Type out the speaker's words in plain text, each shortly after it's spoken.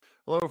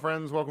Hello,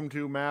 friends. Welcome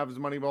to Mavs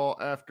Moneyball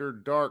After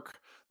Dark.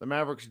 The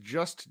Mavericks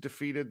just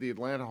defeated the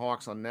Atlanta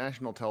Hawks on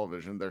national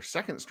television, their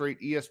second straight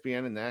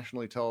ESPN and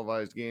nationally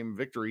televised game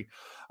victory,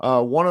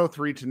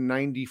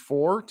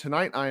 103-94.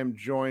 Tonight, I am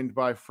joined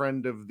by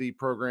friend of the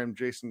program,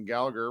 Jason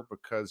Gallagher,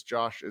 because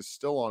Josh is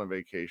still on a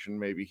vacation.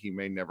 Maybe he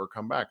may never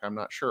come back. I'm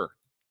not sure.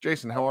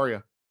 Jason, how are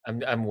you?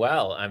 I'm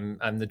well.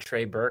 I'm the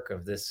Trey Burke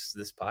of this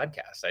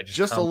podcast. I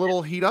Just a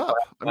little heat up.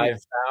 five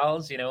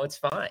fouls. It's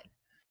fine.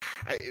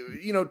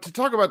 To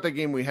talk about that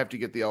game, we have to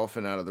get the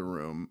elephant out of the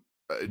room.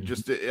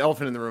 Just the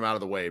elephant in the room out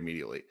of the way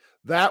immediately.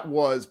 That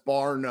was,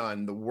 bar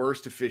none, the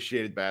worst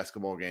officiated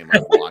basketball game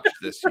I've watched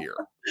this year.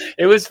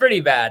 It was pretty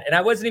bad. And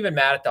I wasn't even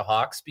mad at the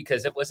Hawks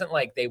because it wasn't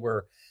like they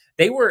were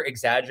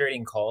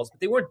exaggerating calls, but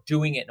they weren't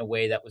doing it in a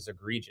way that was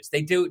egregious.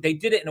 They did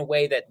it in a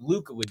way that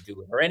Luka would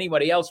do it or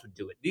anybody else would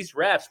do it. These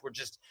refs were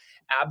just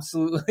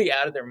absolutely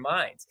out of their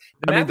minds.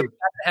 The Mavericks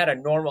haven't had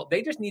a normal.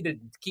 They just need to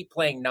keep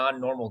playing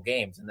non-normal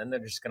games, and then they're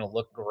just going to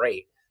look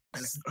great.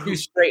 This is two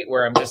straight who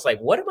I'm just like,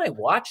 what am I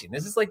watching?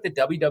 This is like the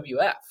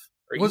WWF.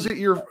 Was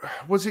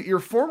it your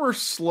former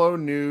Slow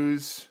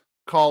News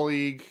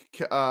colleague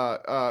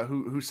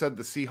who said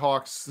the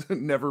Seahawks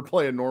never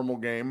play a normal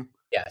game?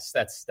 Yes,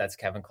 that's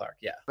Kevin Clark.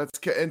 Yeah,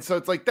 and so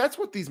it's like that's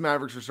what these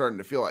Mavericks are starting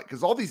to feel like,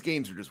 because all these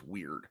games are just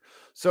weird.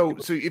 So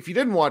if you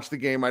didn't watch the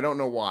game, I don't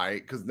know why,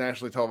 because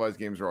nationally televised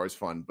games are always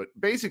fun. But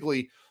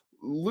basically,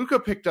 Luka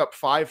picked up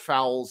 5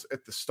 fouls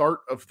at the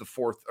start of the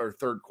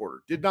third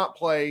quarter. Did not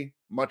play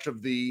much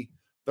of the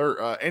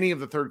any of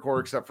the third quarter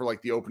except for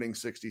like the opening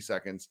 60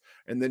 seconds,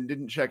 and then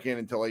didn't check in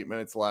until 8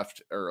 minutes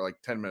left, or like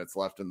 10 minutes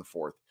left in the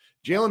fourth.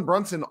 Jalen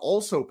Brunson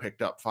also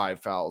picked up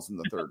 5 fouls in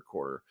the third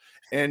quarter,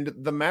 and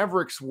the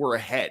Mavericks were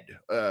ahead.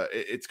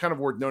 It's kind of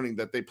worth noting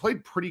that they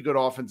played pretty good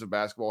offensive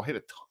basketball, hit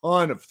a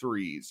ton of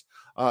threes,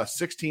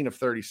 16 of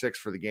 36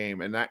 for the game,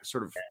 and that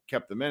sort of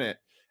kept them in it.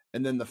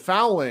 And then the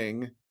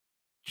fouling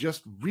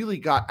just really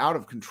got out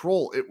of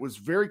control. It was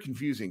very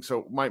confusing.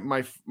 So my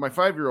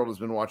 5-year-old has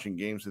been watching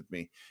games with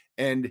me,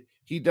 and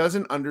he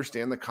doesn't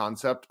understand the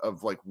concept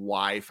of like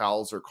why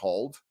fouls are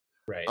called.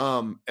 Right.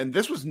 And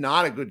this was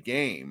not a good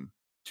game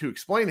to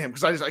explain to him,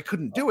 because I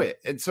couldn't do it.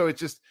 And so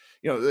it's just,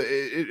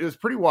 it was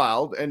pretty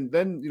wild. And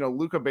then,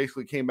 Luka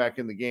basically came back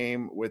in the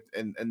game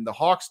and the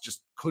Hawks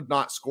just could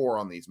not score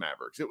on these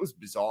Mavericks. It was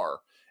bizarre.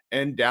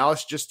 And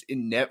Dallas just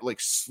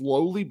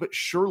slowly but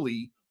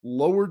surely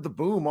lowered the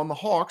boom on the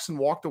Hawks and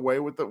walked away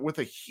with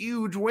a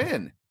huge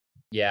win.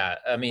 Yeah,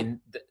 I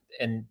mean,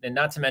 and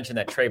not to mention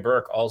that Trey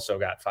Burke also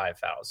got 5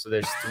 fouls. So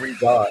there's three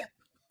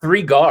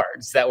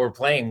guards that were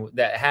playing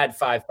that had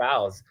 5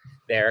 fouls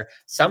there.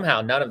 Somehow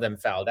none of them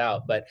fouled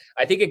out. But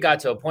I think it got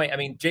to a point. I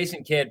mean,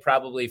 Jason Kidd,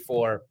 probably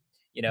for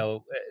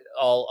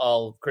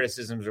all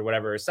criticisms or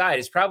whatever aside,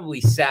 is probably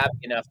savvy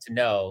enough to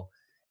know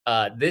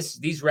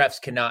these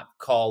refs cannot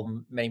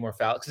call many more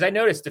fouls, because I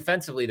noticed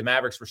defensively the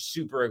Mavericks were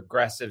super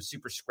aggressive,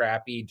 super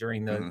scrappy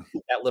during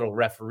that little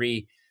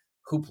referee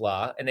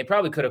hoopla, and they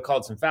probably could have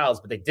called some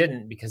fouls, but they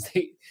didn't, because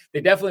they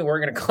definitely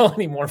weren't going to call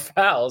any more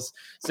fouls.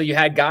 So you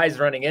had guys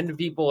running into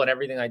people and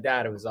everything like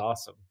that. It was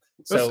awesome.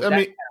 So that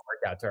kind of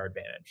worked out to our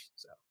advantage.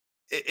 So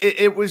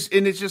it was,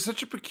 and it's just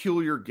such a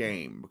peculiar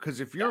game, because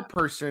if you're a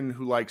person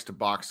who likes to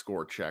box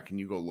score check and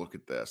you go look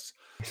at this,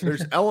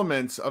 there's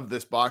elements of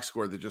this box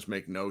score that just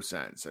make no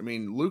sense. I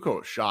mean,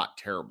 Luka shot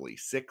terribly,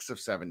 6 of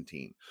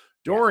 17.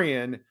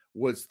 Dorian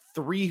was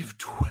 3 of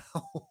 12,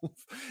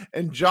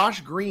 and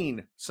Josh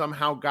Green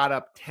somehow got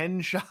up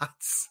 10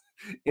 shots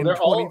in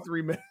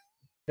 23 minutes.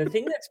 The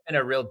thing that's been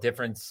a real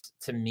difference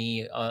to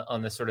me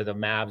on the sort of the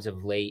Mavs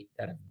of late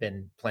that have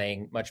been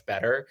playing much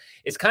better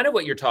is kind of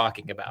what you're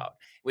talking about,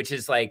 which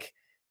is like,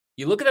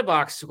 you look at the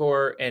box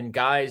score and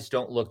guys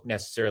don't look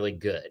necessarily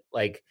good.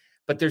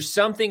 But there's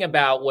something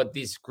about what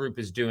this group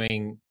is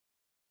doing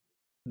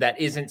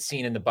that isn't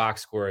seen in the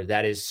box score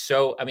that is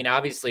so, I mean,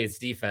 obviously it's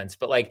defense,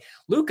 but like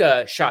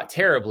Luka shot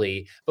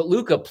terribly, but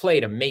Luka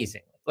played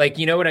amazing. Like,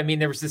 you know what I mean?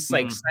 There was this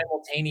like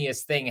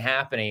simultaneous thing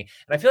happening.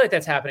 And I feel like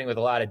that's happening with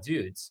a lot of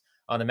dudes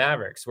on the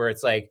Mavericks, where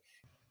it's like,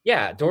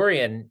 yeah,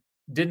 Dorian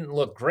didn't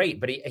look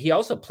great, but he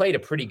also played a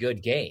pretty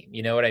good game.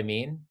 You know what I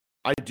mean?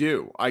 I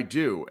do.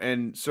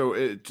 And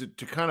so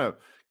to kind of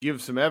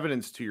give some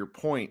evidence to your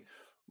point,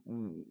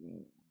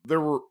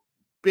 there were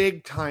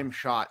big time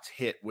shots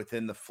hit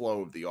within the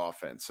flow of the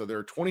offense. So there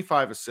are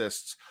 25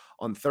 assists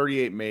on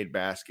 38 made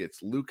baskets.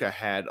 Luka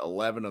had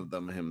 11 of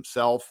them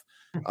himself.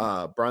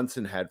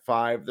 Brunson had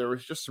 5. There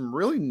was just some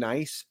really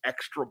nice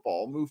extra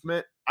ball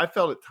movement. I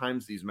felt at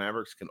times these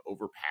Mavericks can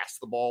overpass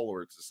the ball,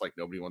 or it's just like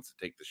nobody wants to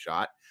take the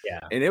shot.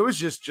 Yeah. And it was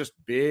just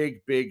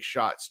big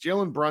shots.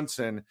 Jalen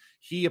Brunson,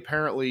 he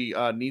apparently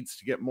needs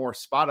to get more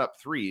spot up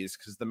threes,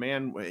 because the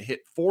man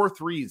hit 4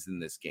 threes in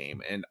this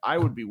game. And I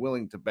would be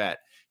willing to bet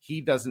he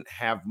doesn't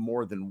have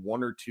more than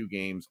 1 or 2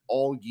 games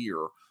all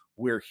year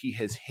where he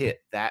has hit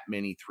that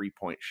many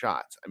 3-point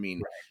shots. I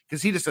mean,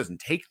 because he just doesn't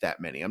take that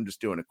many. I'm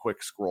just doing a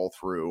quick scroll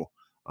through.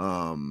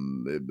 That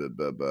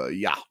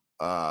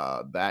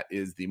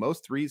is the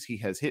most threes he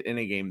has hit in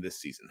a game this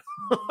season.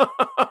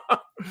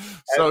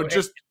 So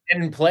just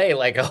didn't play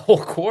like a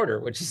whole quarter,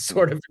 which is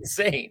sort of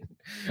insane.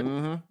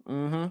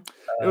 It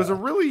was a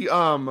really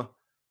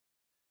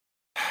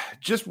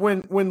just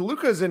when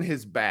Luka's in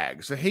his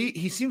bag. So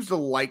he seems to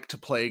like to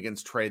play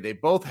against Trae. They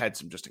both had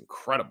some just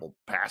incredible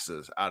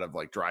passes out of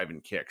like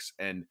driving kicks,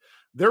 and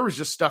there was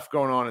just stuff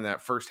going on in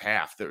that first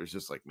half that was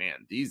just like,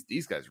 man, these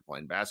guys are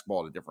playing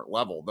basketball at a different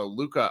level. Though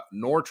Luka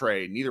nor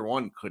Trae, neither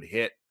one could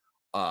hit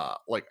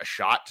like a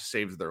shot to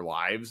save their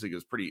lives. It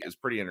was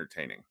pretty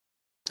entertaining.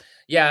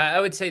 Yeah, I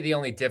would say the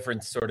only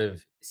difference sort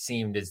of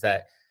seemed is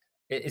that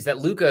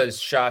Luka's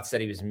shots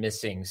that he was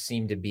missing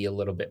seemed to be a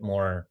little bit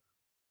more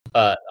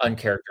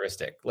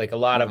uncharacteristic. Like a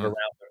lot of around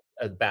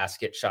the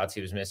basket shots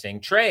he was missing.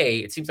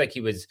 Trae, it seems like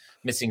he was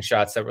missing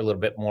shots that were a little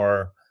bit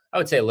more, I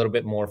would say a little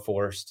bit more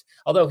forced.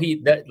 Although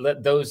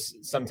those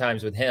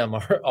sometimes with him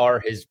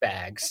are his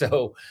bag.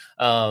 So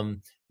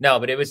no,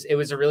 but it was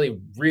a really,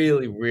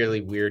 really,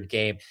 really weird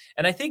game.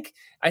 And I think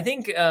I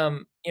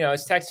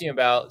was texting you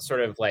about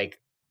sort of like,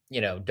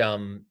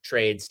 dumb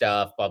trade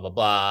stuff, blah, blah,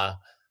 blah.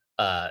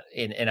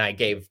 And I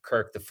gave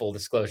Kirk the full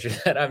disclosure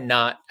that I'm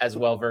not as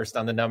well versed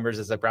on the numbers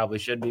as I probably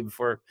should be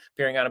before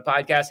appearing on a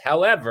podcast.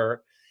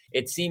 However,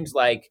 it seems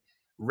like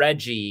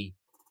a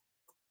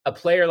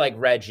player like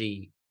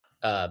Reggie,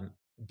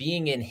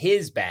 being in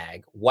his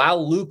bag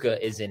while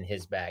Luka is in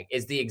his bag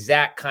is the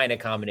exact kind of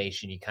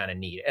combination you kind of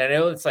need. And I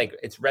know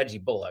it's Reggie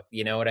Bullock,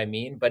 you know what I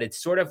mean? But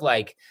it's sort of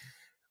like,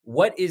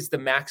 what is the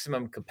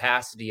maximum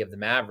capacity of the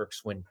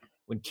Mavericks when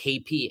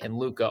KP and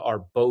Luka are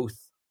both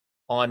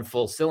on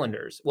full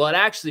cylinders? Well, it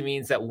actually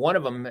means that one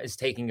of them is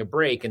taking a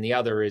break and the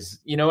other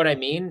is, you know what I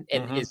mean?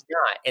 And is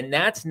not. And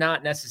that's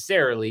not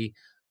necessarily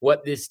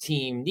what this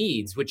team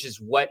needs, which is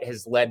what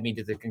has led me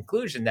to the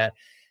conclusion that,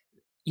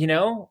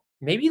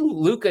 maybe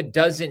Luka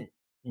doesn't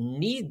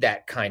need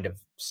that kind of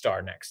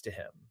star next to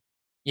him,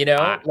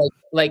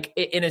 like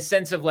in a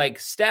sense of like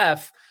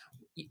Steph.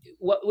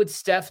 What would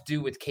Steph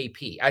do with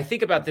KP? I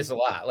think about this a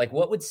lot. Like,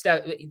 what would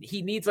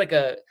he needs like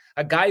a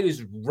guy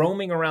who's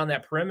roaming around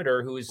that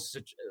perimeter, who's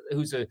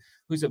a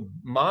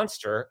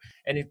monster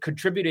and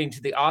contributing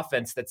to the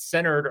offense that's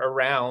centered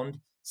around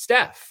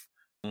Steph.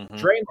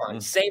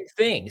 Draymond, same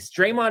things.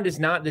 Draymond is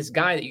not this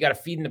guy that you got to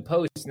feed in the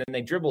post and then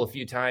they dribble a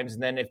few times.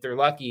 And then if they're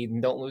lucky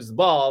and don't lose the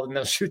ball, then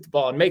they'll shoot the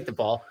ball and make the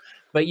ball.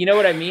 But you know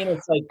what I mean?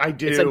 It's like, I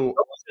do. It's like those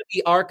are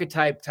the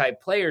archetype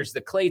type players,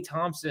 the Klay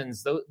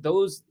Thompsons,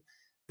 those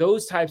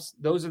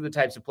are the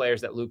types of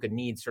players that Luka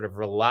needs sort of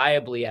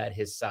reliably at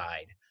his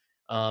side.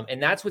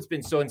 And that's what's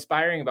been so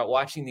inspiring about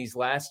watching these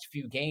last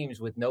few games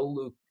with no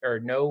Luke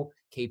or no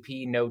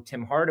KP, no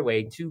Tim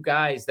Hardaway, two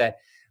guys that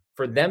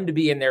for them to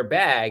be in their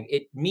bag,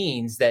 it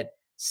means that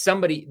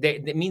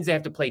it means they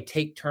have to play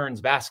take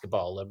turns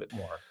basketball a little bit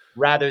more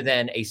rather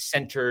than a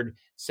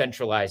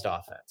centralized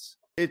offense.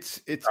 It's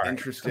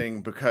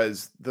interesting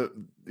because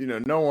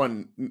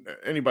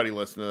anybody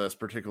listening to this,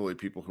 particularly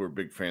people who are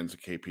big fans of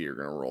KP, are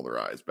going to roll their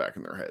eyes back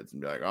in their heads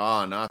and be like,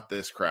 not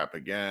this crap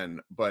again.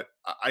 But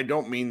I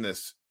don't mean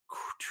this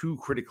too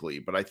critically,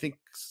 but I think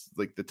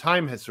like the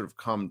time has sort of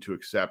come to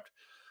accept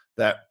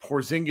that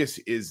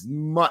Porzingis is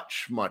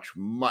much, much,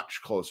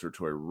 much closer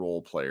to a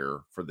role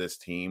player for this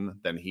team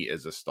than he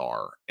is a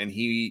star. And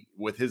he,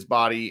 with his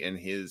body and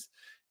his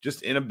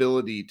just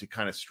inability to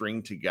kind of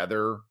string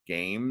together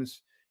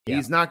games,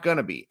 he's not going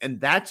to be. And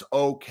that's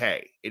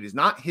okay. It is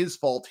not his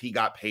fault he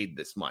got paid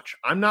this much.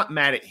 I'm not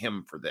mad at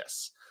him for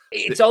this.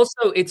 It's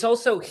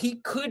also he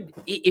could,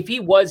 if he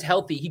was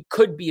healthy, he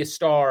could be a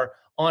star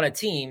on a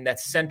team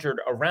that's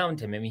centered around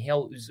him. I mean, he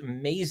was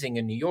amazing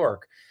in New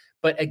York.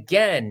 But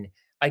again,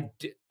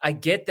 I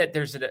get that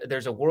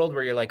there's a world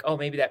where you're like, oh,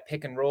 maybe that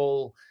pick and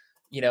roll,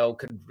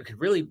 could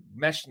really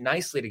mesh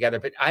nicely together.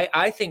 But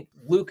I think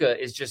Luka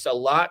is just a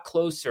lot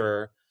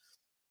closer,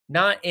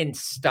 not in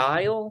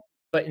style,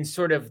 but in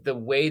sort of the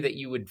way that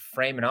you would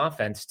frame an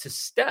offense to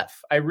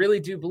Steph. I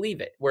really do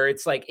believe it, where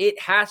it's like it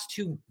has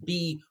to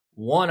be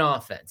one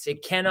offense.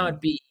 It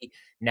cannot be,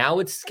 now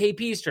it's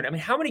KP's turn. I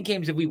mean, how many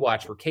games have we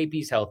watched where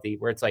KP's healthy,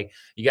 where it's like,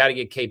 you got to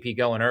get KP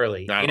going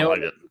early? I don't like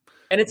it.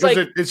 And it's like,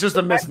 it's just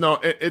a misnomer.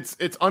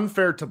 It's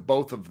unfair to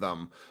both of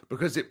them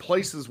because it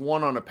places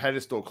one on a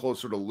pedestal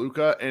closer to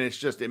Luka, and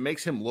it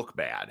makes him look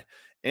bad.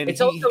 And it's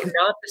also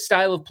not the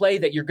style of play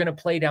that you're going to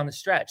play down the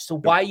stretch. So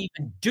why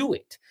even do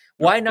it?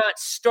 Why not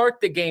start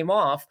the game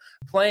off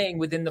playing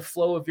within the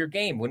flow of your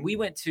game? When we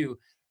went to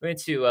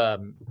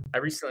I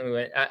recently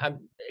went. I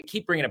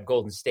keep bringing up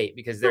Golden State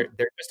because they're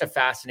just a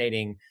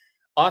fascinating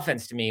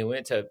offense to me. We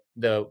went to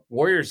the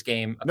Warriors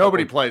game.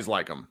 Nobody plays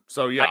like them,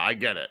 so yeah, I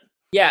get it.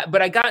 Yeah,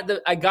 but I got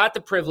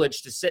the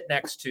privilege to sit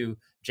next to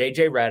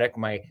JJ Redick,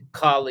 my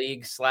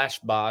colleague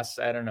 / boss.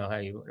 I don't know how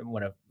you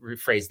want to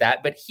rephrase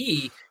that, but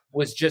he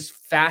was just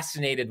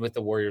fascinated with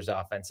the Warriors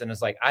offense. And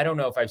it's like, I don't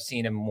know if I've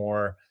seen a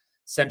more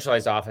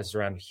centralized offense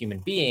around a human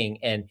being.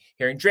 And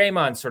hearing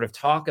Draymond sort of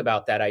talk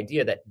about that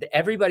idea that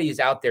everybody is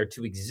out there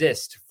to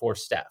exist for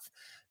Steph,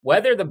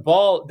 whether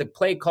the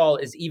play call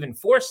is even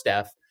for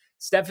Steph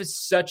is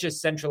such a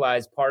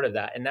centralized part of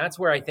that. And that's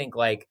where I think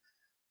like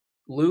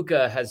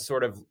Luka has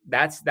sort of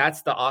that's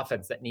the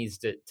offense that needs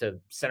to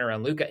center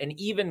around Luka. And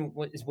even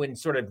when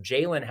sort of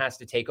Jalen has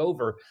to take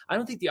over, I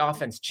don't think the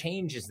offense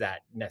changes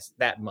that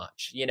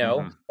much.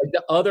 Like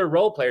the other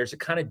role players are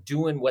kind of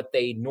doing what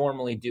they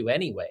normally do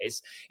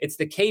anyways. It's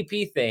the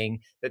KP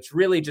thing that's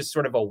really just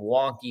sort of a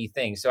wonky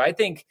thing. So I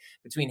think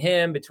between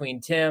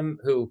Tim,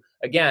 who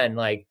again,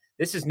 like,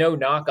 this is no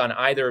knock on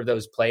either of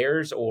those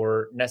players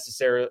or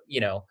necessarily,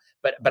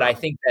 but I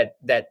think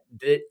that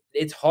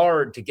it's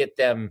hard to get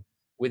them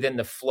within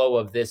the flow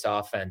of this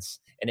offense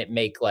and it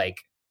make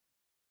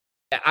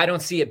I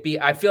don't see it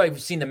I feel like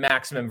we've seen the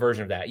maximum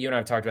version of that. You and I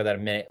have talked about that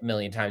a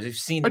million times. We've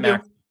seen the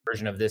maximum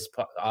version of this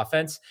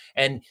offense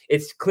and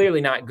it's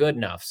clearly not good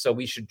enough. So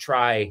we should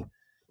try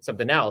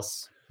something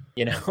else,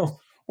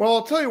 Well,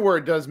 I'll tell you where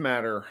it does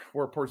matter,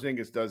 where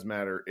Porzingis does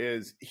matter,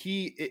 is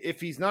if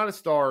he's not a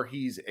star,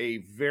 he's a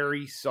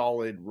very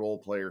solid role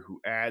player who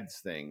adds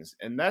things.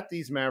 And that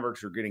these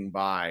Mavericks are getting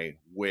by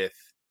with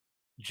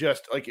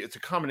just it's a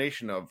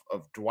combination of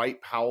Dwight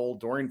Powell,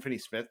 Dorian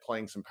Finney-Smith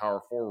playing some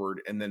power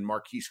forward, and then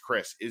Marquise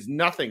Chris is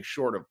nothing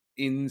short of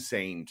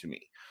insane to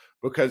me.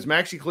 Because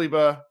Maxi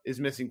Kleber is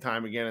missing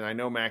time again, and I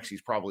know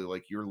Maxi's probably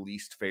like your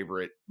least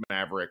favorite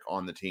Maverick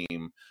on the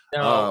team,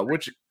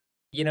 which...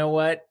 You know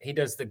what? He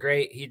does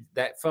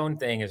that phone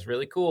thing is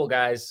really cool,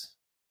 guys.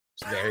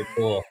 It's very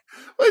cool.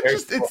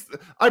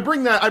 I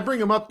bring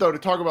him up though to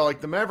talk about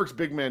like the Mavericks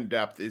big man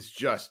depth is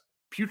just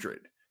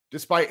putrid,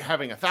 despite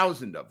having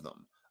 1,000 of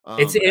them.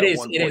 It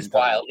is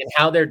wild, and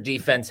how their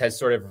defense has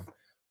sort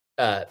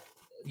of,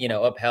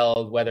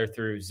 upheld, whether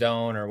through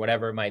zone or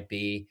whatever it might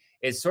be,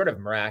 is sort of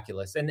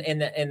miraculous. And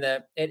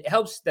it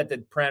helps that the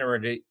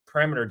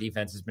perimeter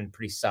defense has been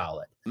pretty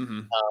solid. Mm-hmm.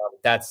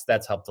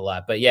 That's helped a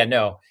lot. But yeah,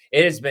 no,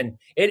 it has been.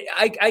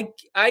 I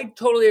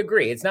totally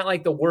agree. It's not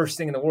like the worst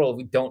thing in the world.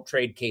 We don't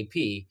trade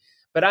KP,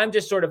 but I'm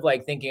just sort of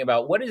like thinking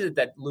about what is it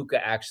that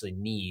Luka actually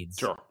needs.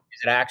 Sure.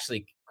 Is it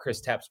actually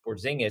Kristaps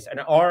Porzingis?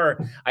 And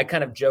I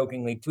kind of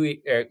jokingly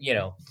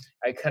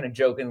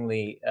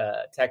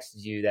texted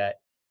you that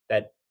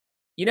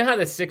how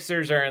the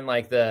Sixers are in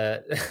like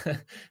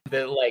the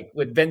like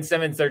with Ben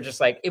Simmons, they're just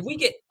like, if we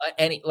get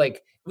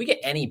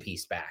any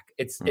piece back,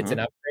 it's an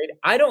upgrade.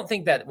 I don't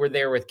think that we're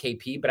there with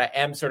KP, but I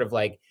am sort of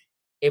like,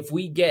 if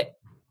we get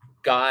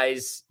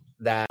guys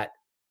that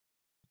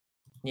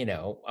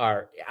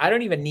I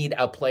don't even need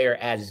a player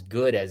as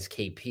good as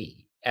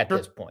KP at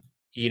this point.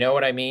 You know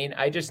what I mean?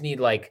 I just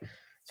need like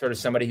sort of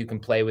somebody who can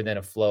play within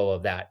a flow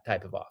of that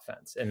type of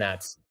offense, and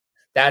that's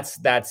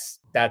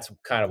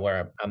kind of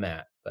where I'm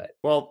at.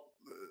 But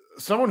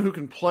someone who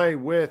can play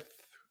with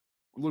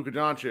Luka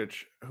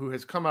Doncic, who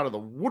has come out of the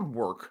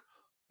woodwork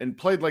and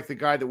played like the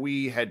guy that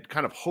we had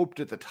kind of hoped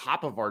at the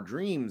top of our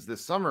dreams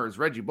this summer, is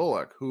Reggie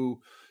Bullock,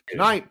 who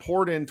tonight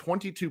poured in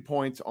 22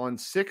 points on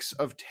 6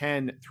 of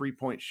 10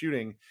 3-point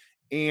shooting.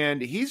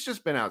 And he's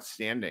just been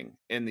outstanding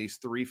in these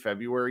 3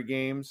 February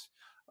games.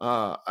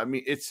 I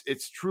mean,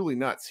 it's truly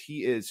nuts.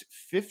 He is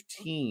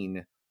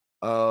 15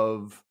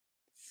 of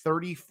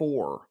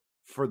 34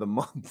 for the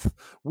month,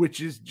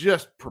 which is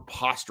just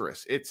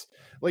preposterous. It's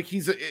like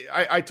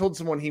I told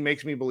someone he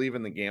makes me believe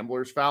in the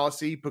gambler's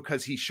fallacy,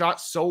 because he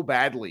shot so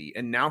badly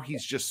and now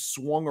he's just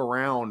swung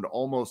around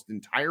almost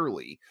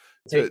entirely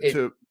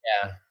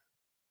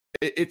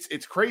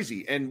it's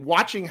crazy. And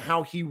watching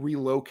how he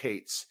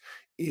relocates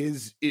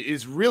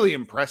is really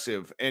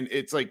impressive. And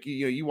it's like,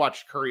 you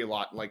watch Curry a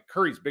lot, and like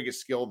Curry's biggest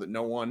skill that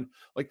no one,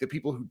 like the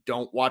people who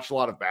don't watch a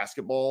lot of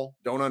basketball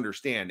don't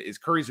understand, is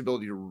Curry's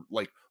ability to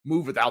like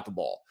move without the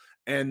ball.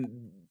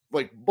 And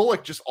like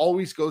Bullock just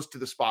always goes to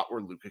the spot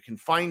where Luka can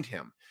find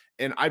him.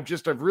 And I've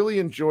really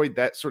enjoyed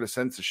that sort of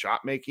sense of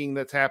shot making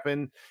that's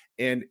happened.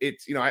 And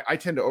it's, I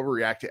tend to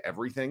overreact to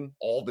everything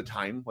all the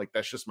time. Like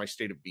that's just my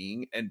state of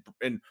being. And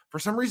for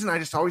some reason, I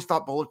just always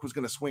thought Bullock was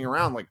going to swing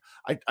around. Like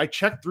I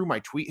checked through my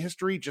tweet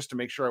history just to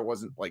make sure I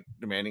wasn't like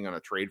demanding on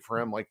a trade for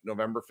him like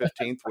November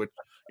 15th, which,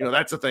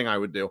 that's a thing I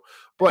would do.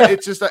 But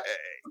it's just,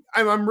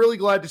 I'm really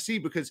glad to see,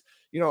 because,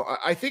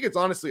 I think it's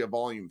honestly a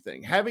volume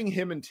thing. Having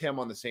him and Tim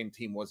on the same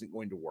team wasn't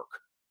going to work,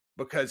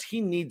 because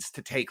he needs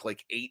to take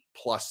like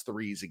 8+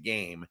 threes a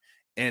game.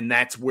 And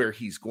that's where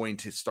he's going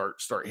to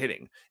start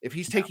hitting. If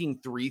he's taking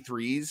 3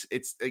 threes,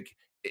 it's like,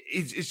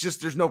 it's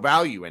just, there's no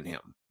value in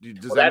him.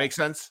 Does that make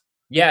sense?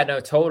 Yeah, no,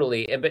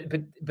 totally.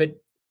 But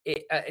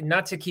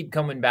not to keep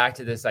coming back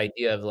to this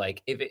idea of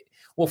like,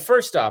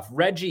 first off,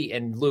 Reggie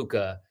and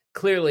Luka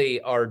clearly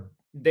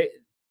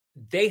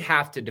they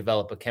have to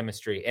develop a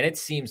chemistry, and it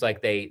seems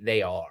like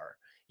they are.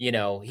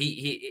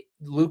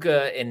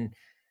 Luka, and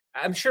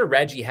I'm sure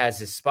Reggie has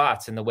his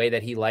spots in the way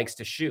that he likes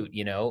to shoot.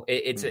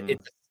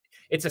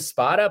 It's a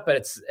spot up, but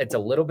it's a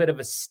little bit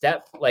of a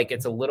step. Like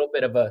it's a little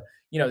bit of a,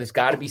 there's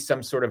got to be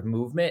some sort of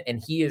movement.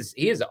 And he is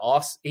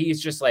awesome. He's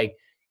just like,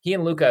 he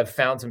and Luka have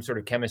found some sort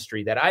of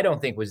chemistry that I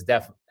don't think was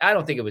I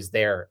don't think it was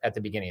there at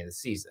the beginning of the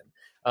season.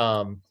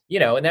 And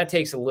that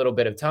takes a little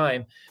bit of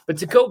time. But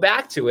to go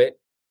back to it,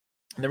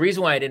 and the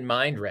reason why I didn't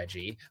mind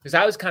Reggie, because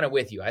I was kind of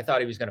with you. I thought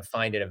he was going to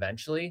find it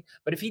eventually.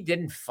 But if he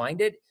didn't find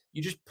it,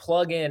 you just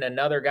plug in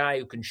another guy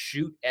who can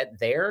shoot at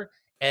there,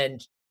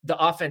 and the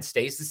offense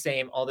stays the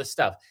same, all this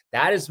stuff.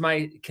 That is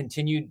my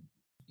continued,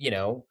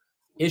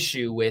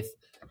 issue with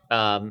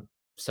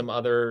some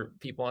other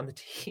people on the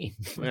team.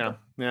 Yeah.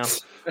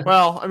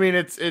 Well, I mean,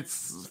 it's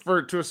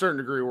to a certain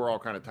degree, we're all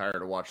kind of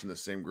tired of watching the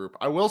same group.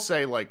 I will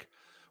say, like,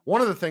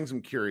 one of the things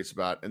I'm curious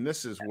about, and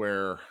this is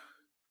where,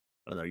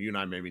 I don't know, you and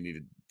I maybe need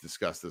to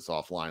discuss this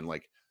offline.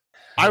 Like,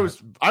 I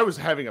was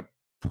having a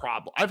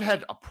problem. I've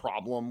had a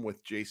problem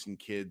with Jason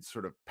Kidd's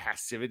sort of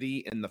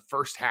passivity in the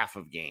first half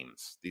of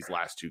games, these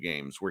last 2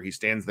 games, where he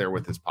stands there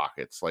with his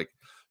pockets. Like,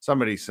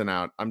 somebody sent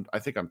out, I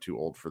think I'm too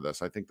old for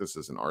this. I think this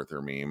is an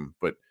Arthur meme,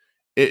 but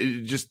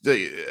it just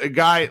a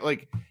guy,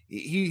 like,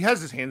 he has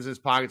his hands in his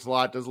pockets a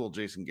lot, does a little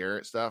Jason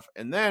Garrett stuff.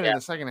 And then in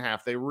the second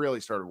half, they really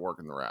started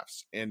working the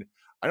refs. And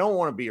I don't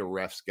want to be a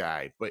refs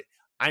guy, but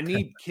I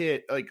need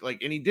Kidd, and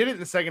he did it in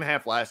the second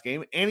half last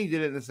game, and he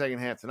did it in the second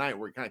half tonight,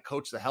 where he kind of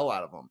coached the hell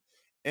out of them.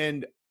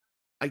 And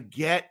I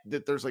get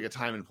that there's like a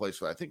time and place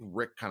for that. I think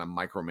Rick kind of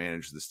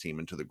micromanaged this team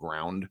into the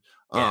ground.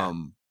 Yeah.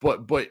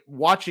 But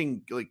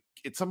watching, like,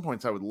 at some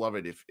points, I would love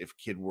it if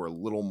Kidd were a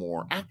little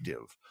more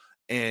active.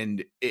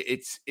 And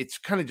it's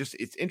kind of just,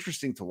 it's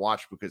interesting to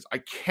watch, because I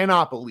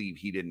cannot believe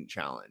he didn't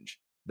challenge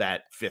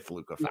that 5th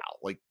Luka foul.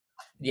 Like,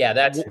 yeah,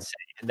 that's insane.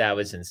 That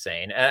was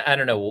insane. I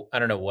don't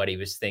know what he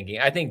was thinking.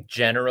 I think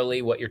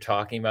generally what you're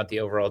talking about, the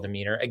overall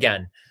demeanor,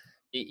 again,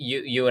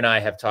 you and I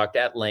have talked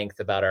at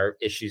length about our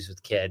issues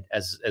with Kidd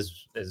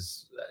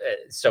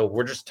so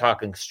we're just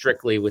talking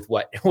strictly with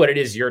what it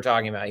is you're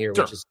talking about here,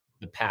 which is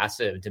the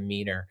passive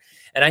demeanor.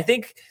 And I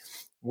think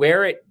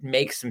where it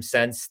makes some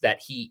sense that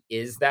he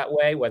is that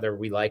way, whether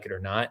we like it or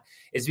not,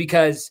 is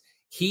because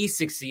he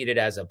succeeded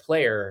as a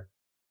player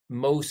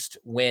most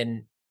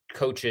when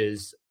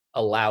coaches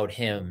allowed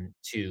him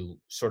to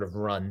sort of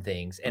run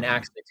things and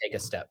actually take a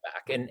step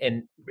back.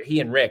 And he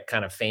and Rick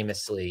kind of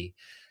famously,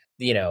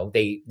 there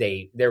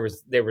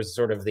was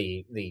sort of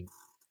the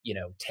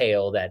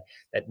tale that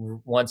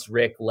once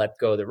Rick let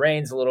go of the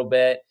reins a little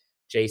bit,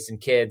 Jason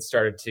Kidd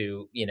started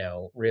to,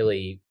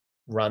 really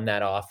run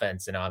that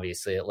offense, and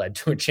obviously it led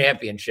to a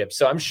championship.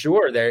 So I'm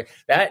sure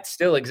that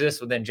still exists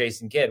within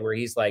Jason Kidd, where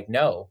he's like,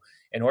 no,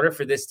 in order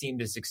for this team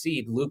to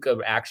succeed, Luka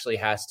actually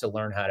has to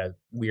learn how to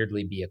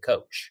weirdly be a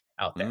coach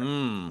out there.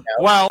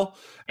 Well,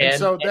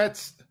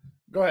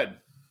 go ahead.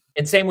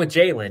 And same with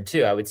Jalen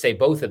too. I would say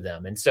both of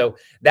them. And so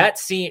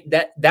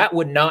that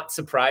would not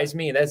surprise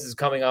me. This is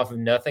coming off of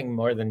nothing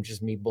more than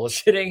just me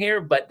bullshitting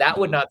here, but that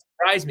would not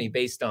surprise me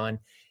based on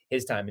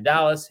his time in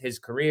Dallas, his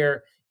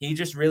career. He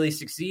just really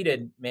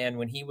succeeded, man,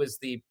 when he was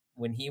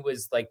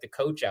like the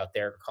coach out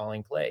there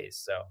calling plays.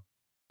 So,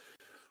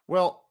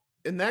 well,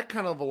 and that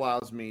kind of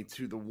allows me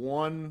to the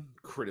one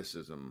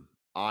criticism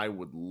I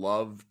would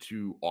love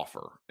to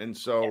offer. And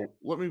so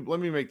let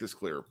me make this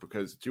clear,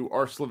 because to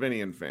our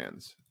Slovenian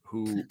fans,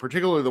 who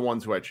particularly the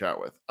ones who I chat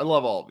with, I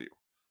love all of you.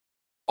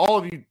 All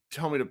of you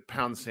tell me to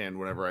pound sand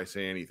whenever I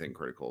say anything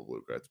critical of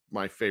Luka. It's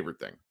my favorite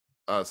thing.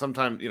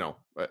 Sometimes,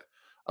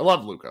 I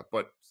love Luka,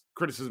 but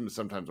criticism is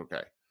sometimes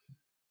okay.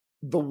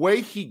 The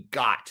way he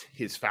got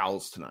his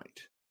fouls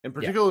tonight, and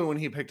particularly when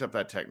he picked up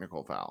that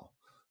technical foul,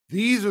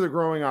 these are the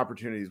growing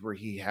opportunities where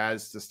he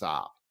has to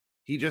stop.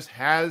 He just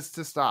has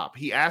to stop.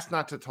 He asked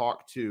not to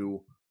talk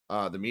to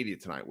the media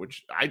tonight,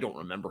 which I don't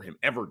remember him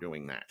ever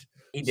doing that.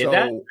 He did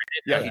that?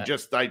 Yeah,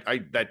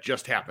 that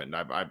just happened.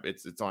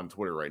 It's on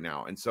Twitter right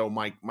now. And so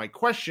my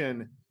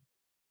question,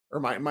 or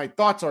my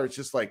thoughts are, it's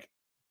just like,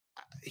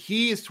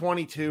 he is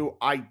 22.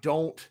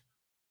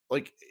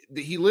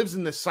 He lives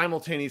in this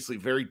simultaneously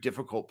very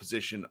difficult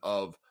position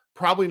of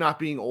probably not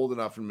being old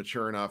enough and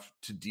mature enough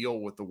to deal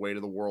with the weight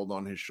of the world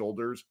on his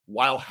shoulders,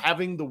 while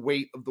having the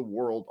weight of the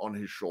world on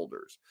his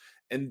shoulders.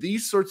 And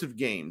these sorts of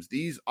games,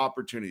 these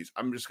opportunities,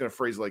 I'm just going to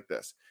phrase it like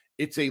this.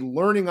 It's a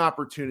learning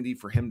opportunity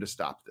for him to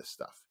stop this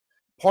stuff.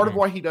 Part of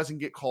why he doesn't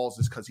get calls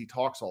is because he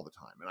talks all the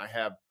time. And I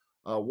have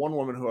one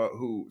woman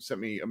who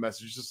sent me a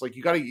message just like,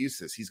 you got to use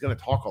this. He's going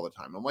to talk all the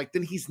time. I'm like,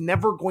 then he's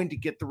never going to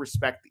get the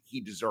respect that he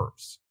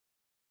deserves.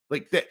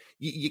 Like that,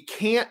 you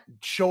can't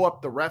show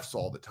up the refs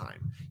all the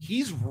time.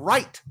 He's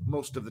right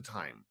most of the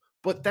time,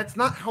 but that's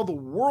not how the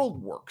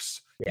world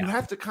works. Yeah. You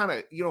have to kind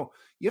of, you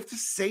have to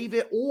save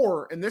it,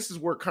 and this is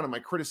where kind of my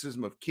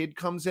criticism of Kidd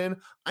comes in.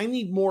 I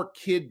need more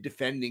Kidd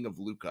defending of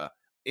Luka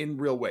in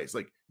real ways.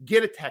 Like,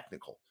 get a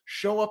technical,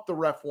 show up the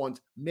ref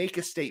once, make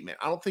a statement.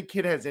 I don't think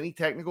Kidd has any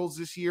technicals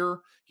this year.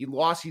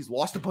 He's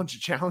lost a bunch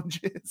of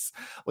challenges.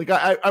 Like,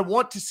 I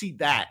want to see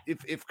that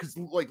because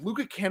like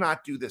Luka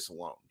cannot do this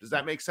alone. Does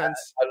that make sense?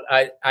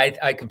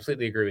 I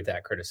completely agree with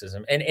that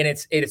criticism. And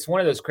it's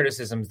one of those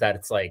criticisms that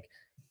it's like,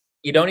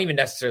 you don't even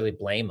necessarily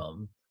blame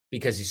him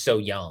because he's so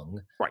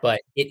young, right?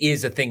 But it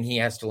is a thing he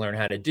has to learn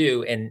how to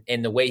do.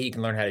 And the way he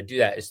can learn how to do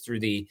that is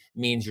through the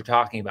means you're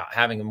talking about,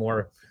 having a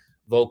more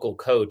vocal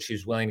coach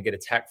who's willing to get a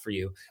tech for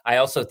you. I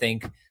also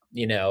think,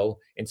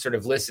 in sort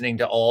of listening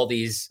to all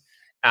these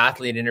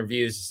athlete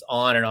interviews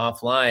on and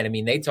offline, I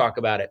mean, they talk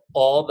about it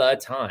all the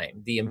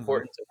time, the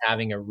importance of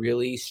having a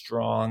really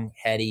strong,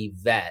 heady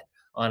vet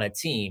on a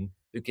team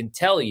who can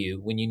tell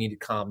you when you need to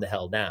calm the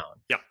hell down.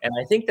 Yeah. And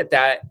I think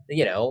that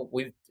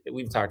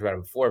we've talked about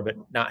it before, but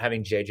not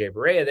having JJ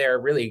Barea there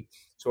really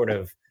sort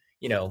of,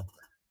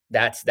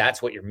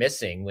 that's what you're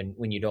missing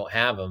when you don't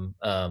have him.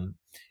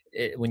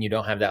 When you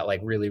don't have that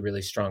like really,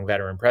 really strong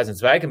veteran presence.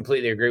 But I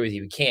completely agree with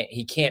you.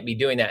 He can't be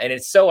doing that. And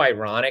it's so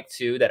ironic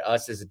too, that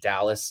us as a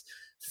Dallas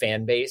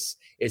fan base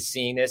is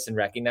seeing this and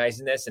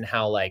recognizing this, and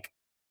how like,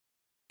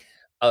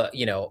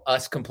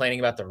 us complaining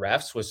about the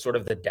refs was sort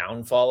of the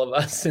downfall of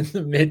us in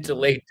the mid to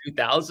late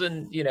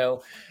 2000,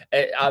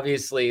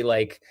 obviously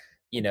like,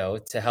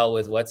 to hell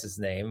with what's his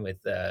name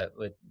with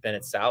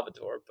Bennett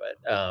Salvador.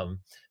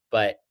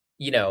 But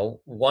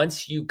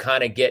once you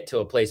kind of get to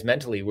a place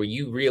mentally where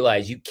you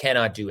realize you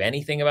cannot do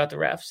anything about the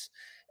refs,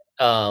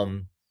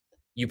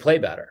 you play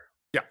better.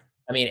 Yeah.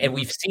 I mean, and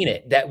we've seen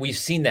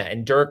that.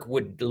 And Dirk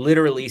would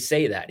literally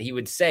say that. He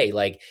would say,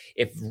 like,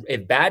 if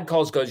bad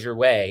calls goes your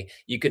way,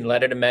 you can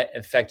let it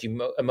affect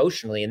you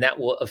emotionally, and that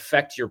will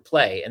affect your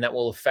play, and that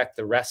will affect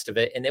the rest of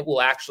it. And it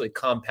will actually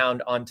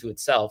compound onto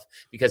itself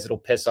because it'll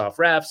piss off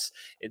refs.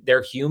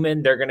 They're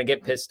human. They're going to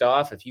get pissed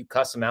off if you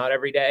cuss them out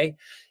every day.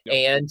 Yep.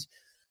 And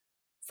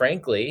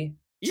frankly,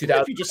 even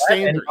if you just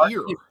stay in their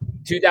ear.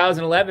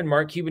 2011,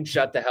 Mark Cuban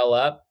shut the hell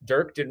up.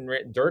 Dirk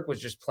was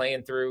just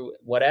playing through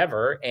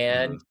whatever,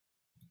 and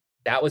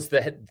that was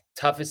the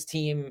toughest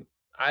team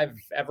I've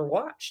ever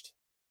watched.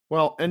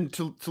 Well, and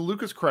to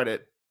Luka's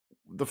credit,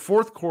 the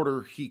fourth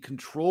quarter he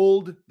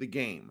controlled the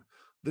game.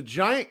 The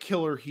giant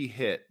killer he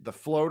hit, the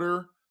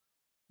floater,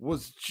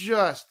 was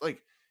just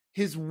like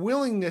his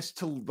willingness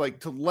to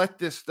let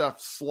this stuff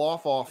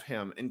slough off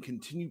him and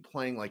continue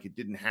playing like it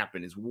didn't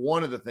happen is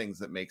one of the things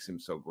that makes him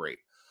so great.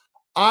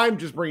 I'm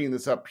just bringing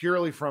this up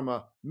purely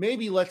from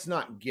maybe let's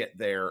not get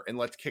there and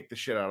let's kick the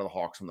shit out of the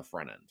Hawks on the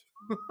front end.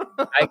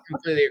 I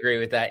completely agree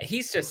with that.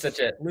 He's going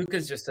to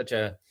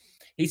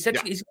be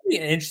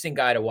an interesting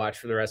guy to watch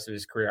for the rest of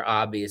his career,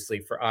 obviously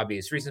for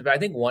obvious reasons. But I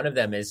think one of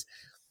them is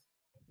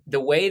the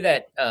way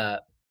that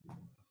I've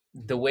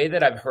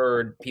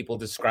heard people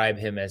describe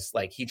him as,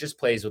 like, he just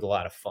plays with a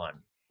lot of fun,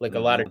 like a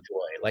lot of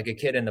joy, like a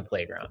kid in the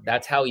playground.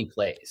 That's how he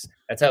plays.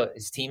 That's how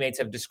his teammates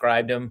have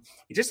described him.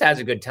 He just has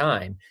a good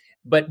time.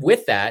 But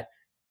with that,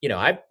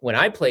 when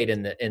I played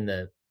in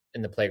the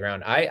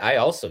playground, I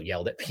also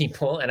yelled at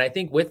people. And I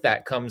think with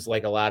that comes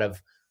like a lot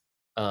of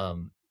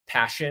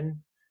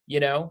passion,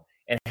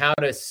 and how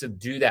to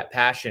subdue that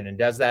passion. And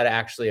does that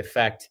actually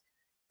affect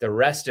the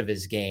rest of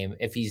his game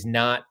if he's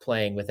not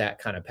playing with that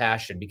kind of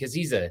passion? Because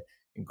he's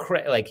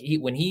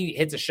when he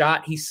hits a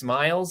shot, he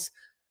smiles.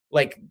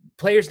 Like,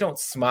 players don't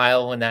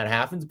smile when that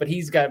happens, but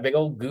he's got a big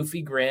old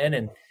goofy grin,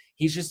 and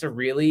he's just a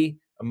really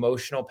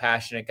emotional,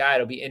 passionate guy.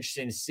 It'll be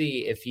interesting to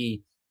see if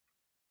he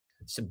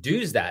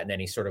subdues that in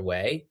any sort of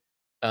way.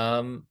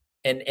 And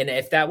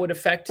if that would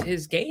affect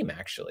his game,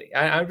 actually.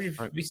 I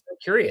would be so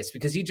curious,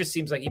 because he just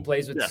seems like he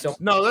plays with so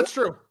much. No, that's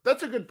true.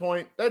 That's a good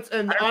point.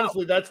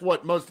 Honestly, that's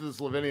what most of the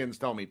Slovenians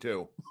tell me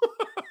too.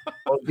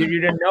 Well,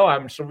 you didn't know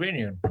I'm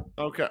Slovenian.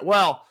 Okay.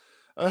 Well,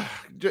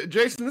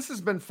 Jason, this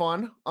has been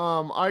fun.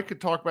 I could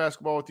talk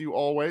basketball with you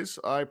always.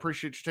 I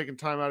appreciate you taking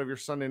time out of your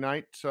Sunday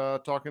night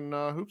talking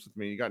hoops with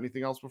me. You got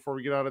anything else before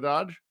we get out of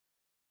Dodge?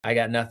 I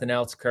got nothing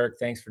else, Kirk.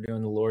 Thanks for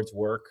doing the Lord's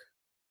work.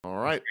 All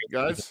right,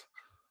 guys.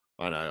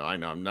 I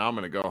know. Now I'm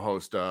going to go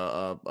host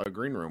a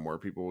green room where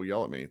people will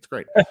yell at me. It's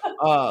great.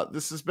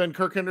 This has been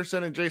Kirk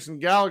Henderson and Jason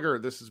Gallagher.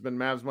 This has been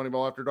Mavs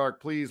Moneyball After Dark.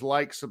 Please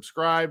like,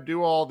 subscribe,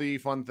 do all the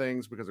fun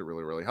things, because it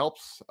really, really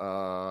helps.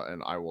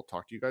 And I will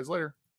talk to you guys later.